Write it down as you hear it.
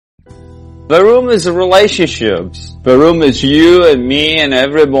The room is relationships. The room is you and me and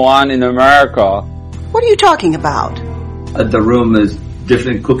everyone in America. What are you talking about? The room is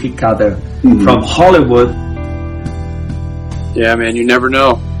different cookie cutter from Hollywood. Yeah, man, you never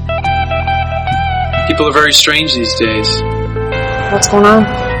know. People are very strange these days. What's going on?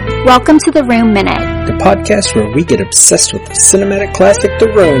 Welcome to The Room Minute, The podcast where we get obsessed with the cinematic classic The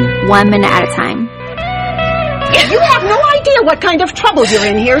Room. 1 minute at a time. You have no idea what kind of trouble you're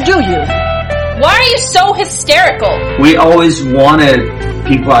in here, do you? Why are you so hysterical? We always wanted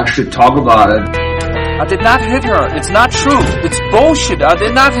people actually talk about it. I did not hit her. It's not true. It's bullshit. I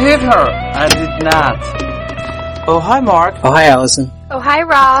did not hit her. I did not. Oh, hi, Mark. Oh, hi, Allison. Oh, hi,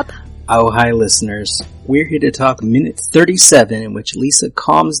 Rob. Oh, hi, listeners. We're here to talk minute 37, in which Lisa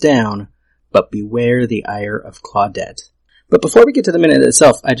calms down, but beware the ire of Claudette. But before we get to the minute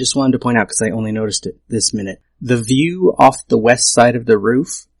itself, I just wanted to point out, because I only noticed it this minute, the view off the west side of the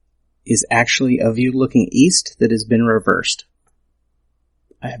roof is actually a view looking east that has been reversed.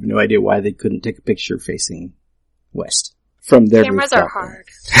 I have no idea why they couldn't take a picture facing west from their Cameras rooftop. are hard.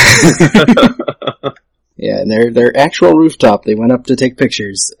 Yeah, and their actual rooftop, they went up to take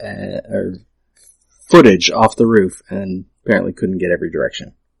pictures, or footage off the roof, and apparently couldn't get every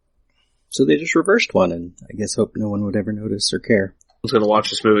direction. So they just reversed one, and I guess hope no one would ever notice or care. I was going to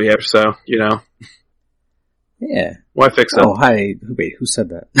watch this movie after, so, you know. Yeah. Why fix it? Oh, hi. Wait, who said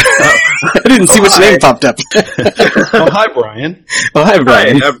that? I didn't see which name popped up. Oh, hi, Brian. Oh, hi,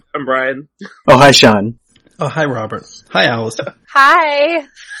 Brian. Hi, I'm Brian. Oh, hi, Sean. Oh, hi, Robert. Hi, Alice. Hi.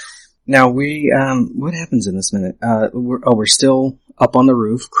 Now we, what happens in this minute? We're still up on the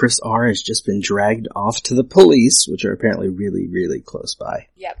roof. Chris R. has just been dragged off to the police, which are apparently really, really close by.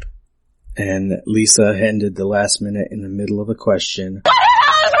 Yep. And Lisa ended the last minute in the middle of a question. What the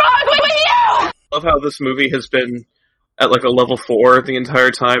hell is wrong with you? I love how this movie has been at like a level 4 the entire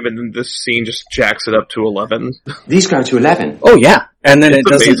time, and then this scene just jacks it up to 11. These go to 11. Oh yeah, and then It's it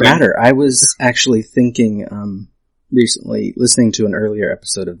doesn't amazing. matter. I was actually thinking, recently, listening to an earlier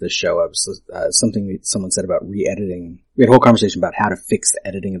episode of this show, I was, someone said about re-editing. We had a whole conversation about how to fix the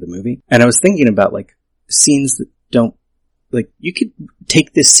editing of the movie. And I was thinking about, like, scenes that don't, like, you could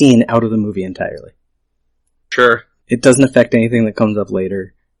take this scene out of the movie entirely. Sure. It doesn't affect anything that comes up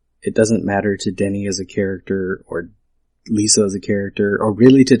later. It doesn't matter to Denny as a character, or Lisa as a character, or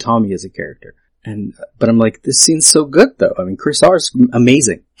really to Tommy as a character. But I'm like, this scene's so good, though. I mean, Chris R. is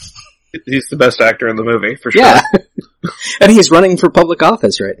amazing. He's the best actor in the movie, for sure. Yeah. And he's running for public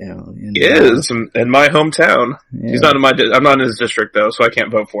office right now. And, He is, in my hometown. Yeah. He's not in I'm not in his district, though, so I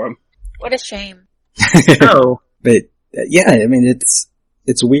can't vote for him. What a shame. No. But, yeah, I mean,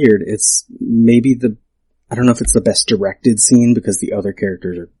 it's weird. It's maybe I don't know if it's the best directed scene, because the other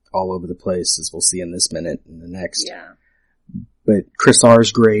characters are all over the place, as we'll see in this minute and the next. Yeah. But Chris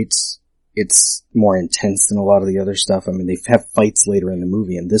R's great. It's more intense than a lot of the other stuff. I mean, they have fights later in the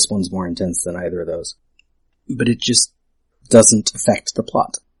movie, and this one's more intense than either of those. But it just doesn't affect the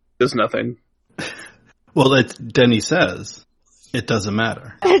plot. There's nothing. Well, Denny says, it doesn't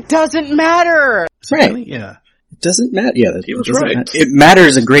matter. It doesn't matter. Right. Denny? Yeah. It doesn't matter. Yeah, He was doesn't right. matter. It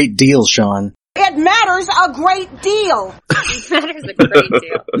matters a great deal, Sean. It matters a great deal. That is a great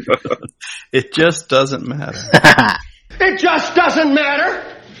deal. It just doesn't matter. It just doesn't matter.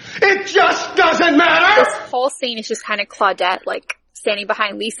 It just doesn't matter. This whole scene is just kind of Claudette, like, standing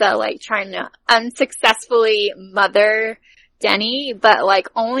behind Lisa, like, trying to unsuccessfully mother Denny, but, like,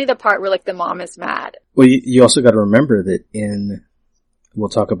 only the part where, like, the mom is mad. Well, you also got to remember that we'll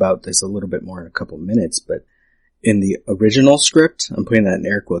talk about this a little bit more in a couple minutes, but in the original script, I'm putting that in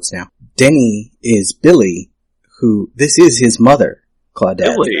air quotes now, Denny is Billy, this is his mother,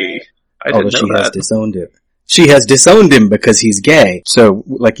 Claudette. Billy? I Although didn't she know has that. disowned him. She has disowned him because he's gay. So,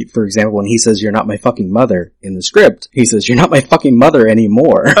 like, for example, when he says, "You're not my fucking mother," in the script, he says, "You're not my fucking mother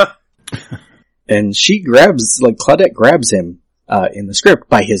anymore." And Claudette grabs him, in the script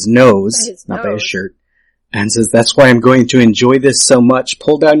by his nose, not by his shirt, and says, "That's why I'm going to enjoy this so much.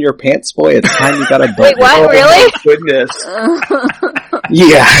 Pull down your pants, boy. It's time you got a Wait, what? Really? Goodness.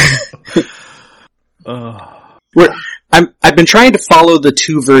 Yeah. I've been trying to follow the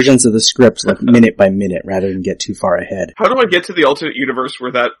two versions of the script, like, minute by minute, rather than get too far ahead. How do I get to the alternate universe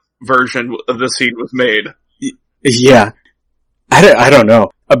where that version of the scene was made? Yeah. I don't know.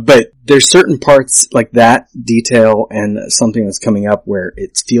 But there's certain parts like that detail and something that's coming up where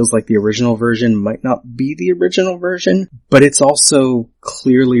it feels like the original version might not be the original version, but it's also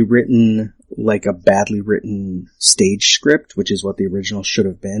clearly written like a badly written stage script, which is what the original should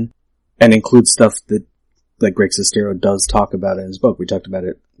have been, and includes stuff that, like, Greg Sestero does talk about in his book. We talked about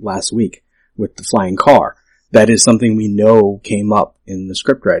it last week with the flying car. That is something we know came up in the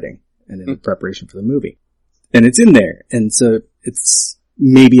script writing. and in preparation for the movie. And it's in there. And so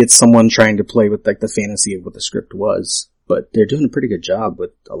maybe it's someone trying to play with like the fantasy of what the script was, but they're doing a pretty good job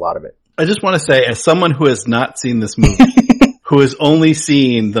with a lot of it. I just want to say, as someone who has not seen this movie, who has only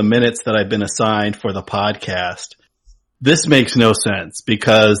seen the minutes that I've been assigned for the podcast, this makes no sense,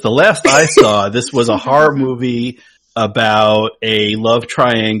 because the last I saw, this was a horror movie about a love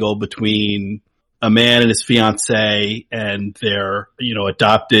triangle between a man and his fiancée and their,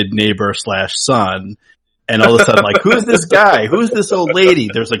 adopted neighbor / son. And all of a sudden, like, who's this guy? Who's this old lady?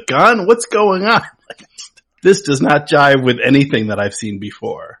 There's a gun? What's going on? This does not jive with anything that I've seen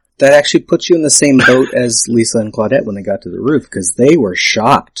before. That actually puts you in the same boat as Lisa and Claudette when they got to the roof, because they were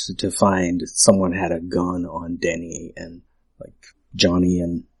shocked to find someone had a gun on Denny, and like Johnny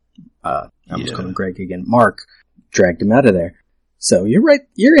and I almost called him Greg again. Mark dragged him out of there. So you're right.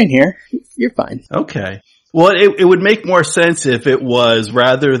 You're in here. You're fine. Okay. Well, it would make more sense if it was,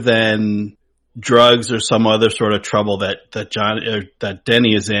 rather than drugs or some other sort of trouble that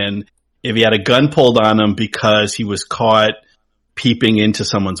Denny is in, if he had a gun pulled on him because he was caught peeping into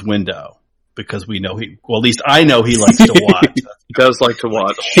someone's window, because we know at least I know he likes to watch. He does like to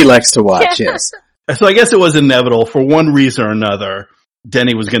watch. He likes to watch, yes. So I guess it was inevitable, for one reason or another,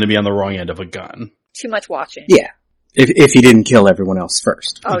 Denny was going to be on the wrong end of a gun. Too much watching. Yeah. If he didn't kill everyone else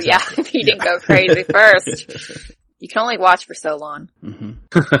first. Oh, exactly. Yeah. If he didn't go crazy first. You can only watch for so long.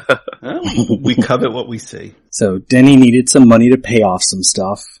 Mm-hmm. We covet what we see. So Denny needed some money to pay off some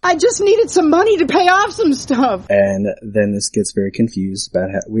stuff. I just needed some money to pay off some stuff. And then this gets very confused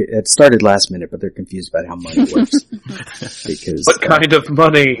about how it started last minute, but they're confused about how money works. Because what kind of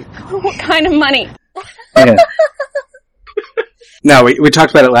money? What kind of money? Yeah. Now, we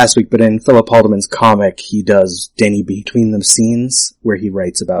talked about it last week, but in Philip Haldeman's comic, he does Denny between the scenes, where he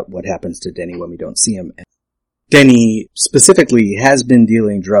writes about what happens to Denny when we don't see him. And Denny specifically has been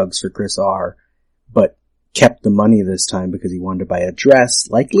dealing drugs for Chris R., but kept the money this time because he wanted to buy a dress,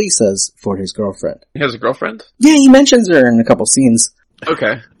 like Lisa's, for his girlfriend. He has a girlfriend? Yeah, he mentions her in a couple scenes.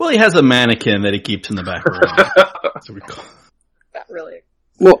 Okay. Well, he has a mannequin that he keeps in the back room. That's what we call it. That really...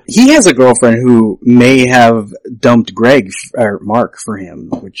 Well, he has a girlfriend who may have dumped or Mark for him,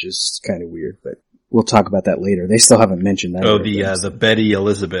 which is kind of weird, but we'll talk about that later. They still haven't mentioned that. Oh, the Betty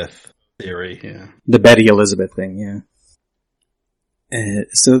Elizabeth theory, yeah. The Betty Elizabeth thing, yeah.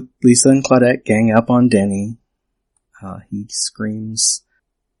 So Lisa and Claudette gang up on Denny. He screams.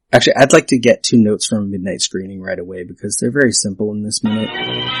 Actually, I'd like to get 2 notes from a midnight screening right away, because they're very simple in this minute.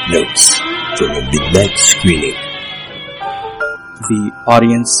 Notes from a midnight screening. The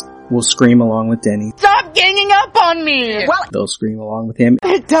audience will scream along with Denny. Stop ganging up on me! Well, they'll scream along with him.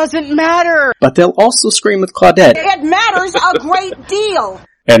 It doesn't matter! But they'll also scream with Claudette. It matters a great deal!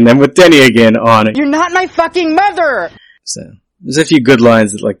 And then with Denny again on it. You're not my fucking mother! So, there's a few good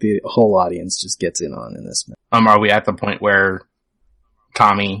lines that like the whole audience just gets in on in this. Are we at the point where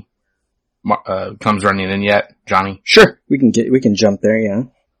Tommy comes running in yet, Johnny? Sure. We can jump there, yeah.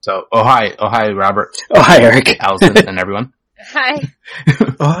 So, hi Robert. Oh, hi Eric. Allison and everyone. Hi.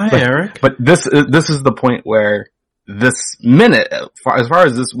 Oh, hi, Eric. But this is the point where this minute, as far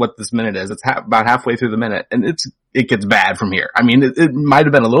as what this minute is, it's about halfway through the minute, and it gets bad from here. I mean, it might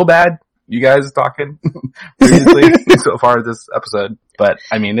have been a little bad, you guys talking previously so far as this episode, but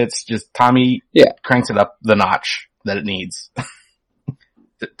I mean, it's just Tommy cranks it up the notch that it needs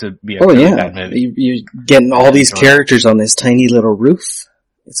to be a really bad movie. You're getting all these characters on this tiny little roof.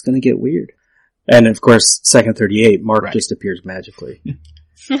 It's gonna get weird. And of course, second 38, Mark just appears magically.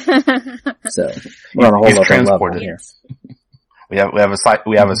 So we're on a whole other level here. We have a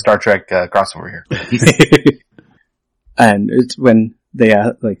Star Trek crossover here. And it's when they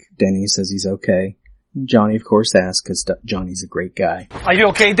Denny says he's okay. Johnny, of course, asks because Johnny's a great guy. Are you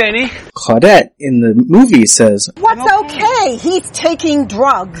okay, Denny? Claudette in the movie says, "What's okay? He's taking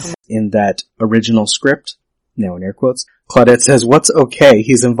drugs." In that original script, now in air quotes, Claudette says, "What's okay?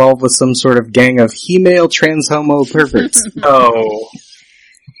 He's involved with some sort of gang of female trans homo perverts." Oh.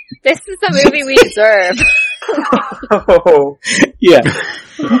 This is the movie we deserve. Oh. Yeah.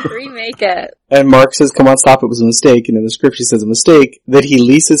 Remake it. And Mark says, "Come on, stop, it was a mistake." And in the script she says a mistake, that he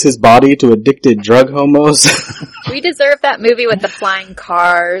leases his body to addicted drug homos. We deserve that movie with the flying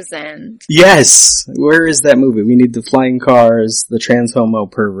cars and... Yes! Where is that movie? We need the flying cars, the trans homo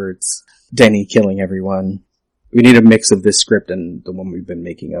perverts, Denny killing everyone. We need a mix of this script and the one we've been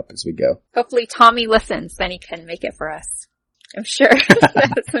making up as we go. Hopefully Tommy listens, then he can make it for us. I'm sure.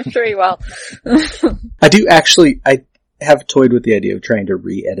 I'm sure he will. I have toyed with the idea of trying to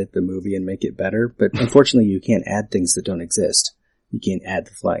re-edit the movie and make it better, but unfortunately you can't add things that don't exist. You can't add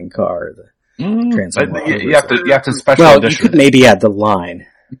the flying car, the trans homo perverts. You have to special edition. Well, you could maybe add the line.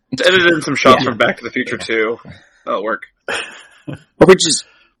 Edited in some shots from Back to the Future too. That'll work. Or we just,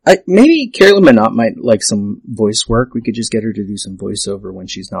 maybe Carolyn Minot might like some voice work. We could just get her to do some voiceover when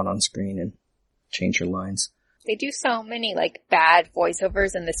she's not on screen and change her lines. They do so many, like, bad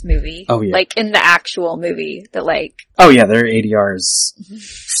voiceovers in this movie. Oh, yeah. Like, in the actual movie. That, like... Oh, yeah, their ADR is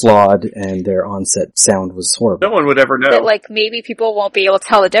flawed, and their on-set sound was horrible. No one would ever know. That, like, maybe people won't be able to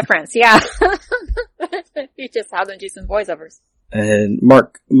tell the difference. Yeah. You just have them do some voiceovers. And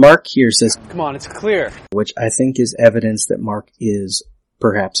Mark here says... Come on, it's clear. Which I think is evidence that Mark is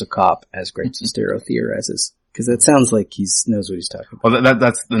perhaps a cop, as Great Sestero theorizes. Because that sounds like he knows what he's talking about. Well,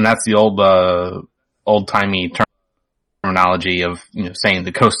 that's the old-timey terminology of, saying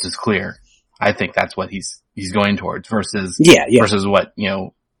the coast is clear. I think that's what he's going towards versus what,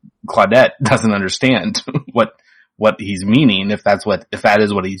 Claudette doesn't understand what he's meaning. If that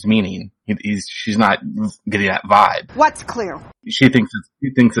is what he's meaning, she's not getting that vibe. What's clear? She thinks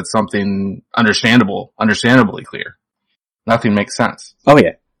it's something understandably clear. Nothing makes sense. Oh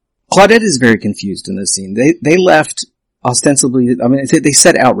yeah. Claudette is very confused in this scene. They left ostensibly, they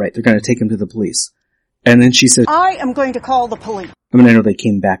said outright they're going to take him to the police. And then she said, I am going to call the police. I know they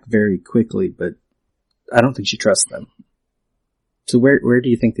came back very quickly, but I don't think she trusts them. So where do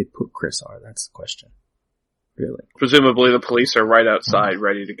you think they put Chris R? That's the question. Really? Presumably the police are right outside,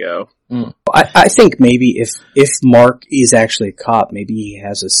 ready to go. Mm. I think maybe if Mark is actually a cop, maybe he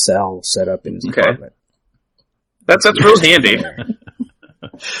has a cell set up in his apartment. That's real handy.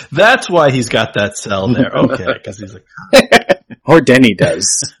 That's why he's got that cell there. Okay, because he's a cop. Or Denny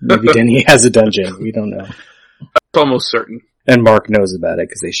does. Maybe Denny has a dungeon. We don't know. It's almost certain. And Mark knows about it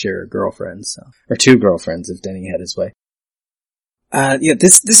because they share a girlfriend, or two girlfriends if Denny had his way.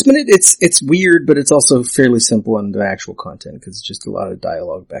 This minute it's weird, but it's also fairly simple in the actual content because it's just a lot of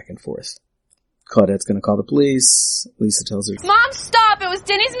dialogue back and forth. Claudette's gonna call the police. Lisa tells her, Mom, stop! It was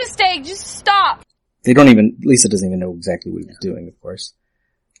Denny's mistake. Just stop. Lisa doesn't even know exactly what he was doing, of course.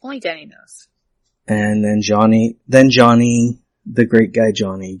 Only Denny knows. And then Johnny, the great guy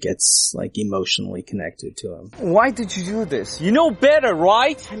Johnny, gets, emotionally connected to him. Why did you do this? You know better,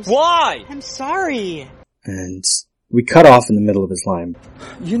 right? Why? I'm sorry. And we cut off in the middle of his line.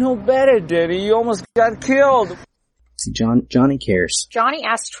 You know better, Denny. You almost got killed. See, Johnny cares. Johnny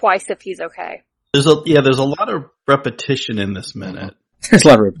asked twice if he's okay. There's a lot of repetition in this minute. There's a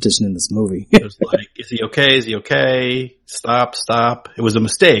lot of repetition in this movie. There's is he okay? Is he okay? Stop. It was a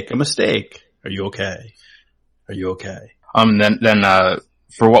mistake. Are you okay? Are you okay? Then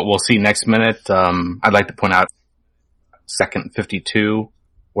for what we'll see next minute, I'd like to point out second 52,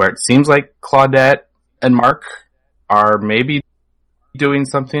 where it seems like Claudette and Mark are maybe doing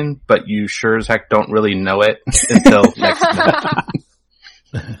something, but you sure as heck don't really know it until next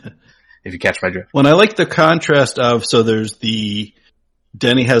minute. If you catch my drift. When I like the contrast of, so there's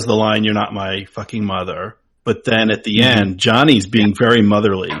Denny has the line, "You're not my fucking mother," but then at the end, Johnny's being very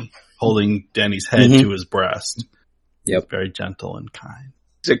motherly, holding Denny's head to his breast. Yep. Very gentle and kind.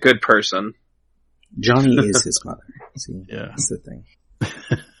 He's a good person. Johnny is his mother. See, yeah. That's the thing.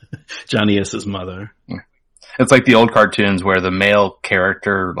 Johnny is his mother. Yeah. It's like the old cartoons where the male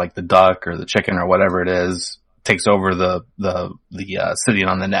character, like the duck or the chicken or whatever it is, takes over the sitting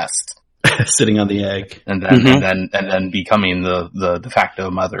on the nest. Sitting on the egg. And then becoming the de facto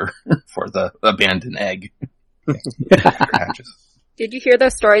mother for the abandoned egg. Did you hear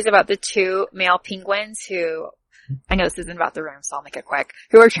those stories about the two male penguins who, I know this isn't about the room, so I'll make it quick,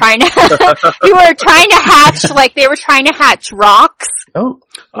 who were trying to hatch rocks. Oh.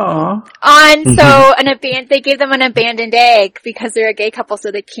 And they gave them an abandoned egg because they're a gay couple,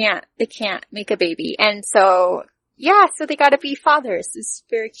 so they can't make a baby. And so they gotta be fathers. It's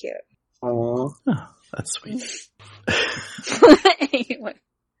very cute. Oh, that's sweet. Anyway.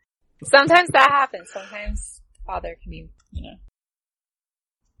 Sometimes that happens. Sometimes father can be,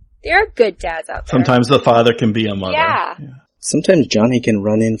 there are good dads out there. Sometimes the father can be a mother. Yeah. Sometimes Johnny can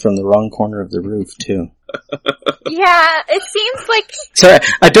run in from the wrong corner of the roof, too. Yeah, it seems like... Sorry,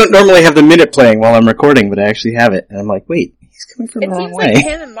 I don't normally have the minute playing while I'm recording, but I actually have it. And I'm like, wait, he's coming from the wrong way. It seems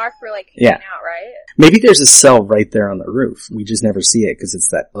like him and Mark were hanging out, right? Maybe there's a cell right there on the roof. We just never see it because it's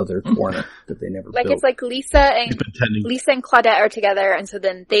that other corner that they never built. It's like Lisa and Claudette are together, and so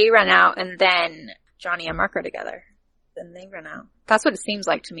then they run out, and then Johnny and Mark are together. Then they run out. That's what it seems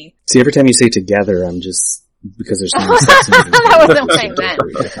like to me. See, every time you say together, I'm just... because there's no sex in it. That wasn't what I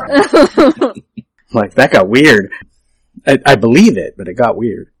meant. Like, that got weird. I believe it, but it got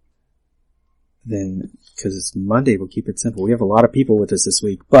weird. Then, because it's Monday, we'll keep it simple. We have a lot of people with us this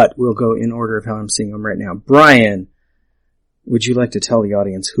week, but we'll go in order of how I'm seeing them right now. Brian, would you like to tell the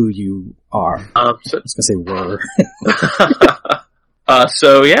audience who you are? I was going to say were.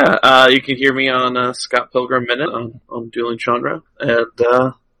 You can hear me on Scott Pilgrim Minute on Dueling Genre, and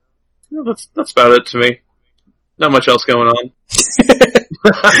that's about it to me. Not much else going on.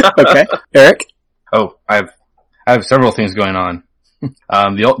 Okay, Eric. Oh, I have several things going on.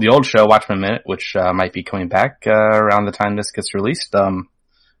 The old show, Watch My Minute, which might be coming back around the time this gets released,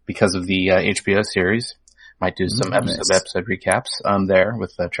 because of the HBO series. Might do some episode recaps there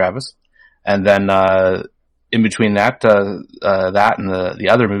with Travis, and then in between that and the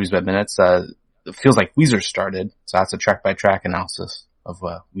other movies by minutes, it feels like Weezer started, so that's a track by track analysis of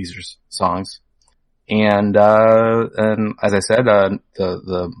Weezer's songs. And as I said,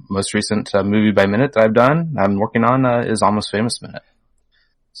 the most recent movie by minute that I've done, I'm working on, is Almost Famous Minute.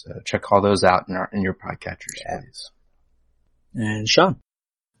 So check all those out in your podcatchers, please. And Sean.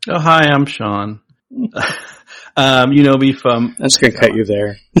 Oh, hi, I'm Sean. You know me from... I'm just going to cut you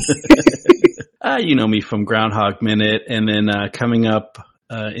there. You know me from Groundhog Minute, and then coming up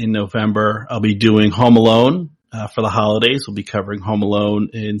in November, I'll be doing Home Alone for the holidays. We'll be covering Home Alone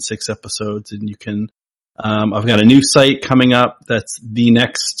in 6 episodes, and you can... I've got a new site coming up that's the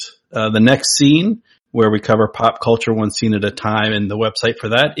next scene, where we cover pop culture one scene at a time, and the website for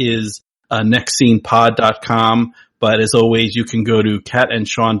that is nextscenepod.com. But as always, you can go to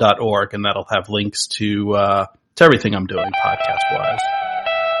catandshawn.org, and that'll have links to everything I'm doing podcast-wise.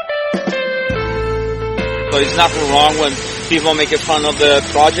 But it's nothing wrong when people make fun of the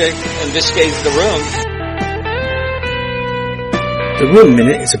project, in this case, The Room. The Room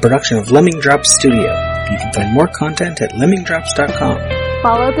Minute is a production of Lemming Drops Studio. You can find more content at lemmingdrops.com.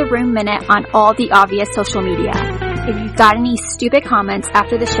 Follow The Room Minute on all the obvious social media. If you've got any stupid comments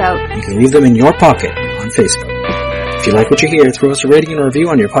after the show, you can leave them in your pocket on Facebook. If you like what you hear, throw us a rating and a review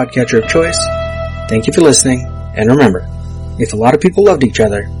on your podcatcher of choice. Thank you for listening, and remember, if a lot of people loved each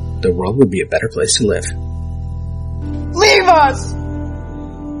other, the world would be a better place to live. Leave us!